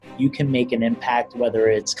you can make an impact, whether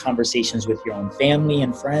it's conversations with your own family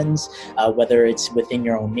and friends, whether it's within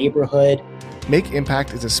your own neighborhood. Make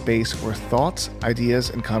Impact is a space where thoughts,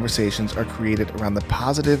 ideas, and conversations are created around the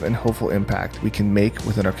positive and hopeful impact we can make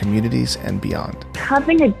within our communities and beyond.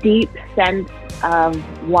 Having a deep sense of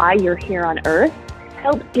why you're here on Earth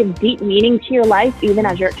helps give deep meaning to your life, even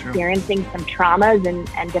as you're experiencing some traumas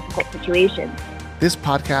and difficult situations. This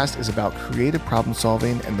podcast is about creative problem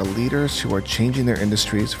solving and the leaders who are changing their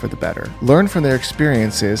industries for the better. Learn from their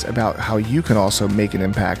experiences about how you can also make an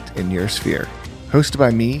impact in your sphere. Hosted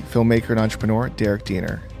by me, filmmaker and entrepreneur Derek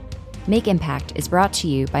Diener. Make Impact is brought to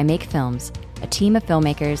you by Make Films, a team of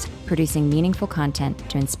filmmakers producing meaningful content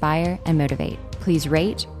to inspire and motivate. Please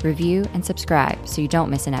rate, review, and subscribe so you don't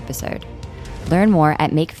miss an episode. Learn more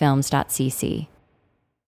at makefilms.cc.